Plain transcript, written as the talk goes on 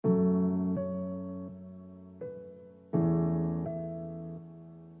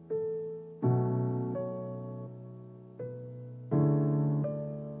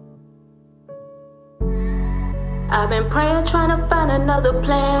I've been praying, trying to find another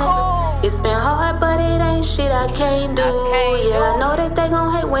plan. It's been hard, but it ain't shit I can't do. Yeah, I know that they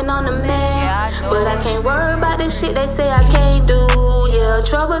gon' hate when I'm the man, but I can't worry about the shit they say I can't do. Yeah,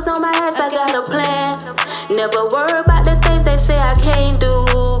 troubles on my ass, I got a plan. Never worry about the things they say I can't do.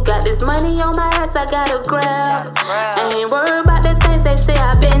 Got this money on my ass, I gotta grab. I ain't worried about the things they say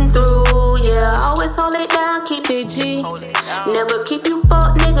I've been through. Yeah, always hold it down, keep it G. Never keep you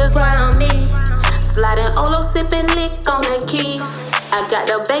fuck niggas around me. Sliding Olo, sipping lick on the key. I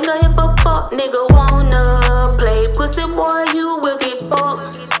got the banger if a fuck nigga wanna play pussy, boy, you will get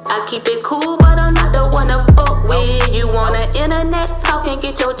fucked. I keep it cool, but I'm not the one to fuck with. You want the internet talk and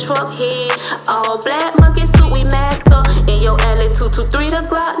get your truck hit. All black monkey suit, we mask up. In your alley 223, the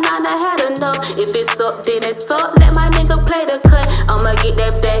Glock 9, I had enough. If it's up, then it's up. Let my nigga play the cut. I'ma get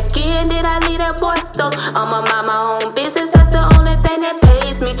that back in, did I leave that boy stuck? I'ma mind my own business, that's the only thing that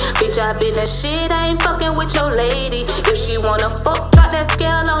pays me. Bitch, I been that shit, I ain't fucking with your lady. If she wanna fuck, drop that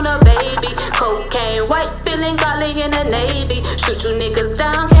scale on her baby. Cocaine, white, feeling godly in the Navy. Shoot you niggas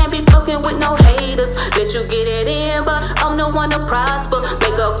down, can't be fucking with no haters. Let you get it in, but I'm the one to prosper.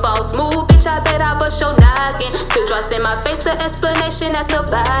 Make a false move, bitch, I bet I bust your noggin. Till drops in my face, the explanation, that's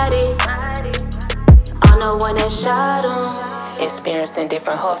about it. I'm the one that shot him. Experiencing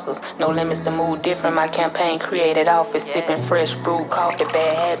different hustles, no limits to move different. My campaign created office, sipping fresh brewed coffee.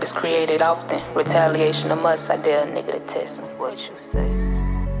 Bad habits created often. Retaliation a must, I dare a nigga to test me. What you say?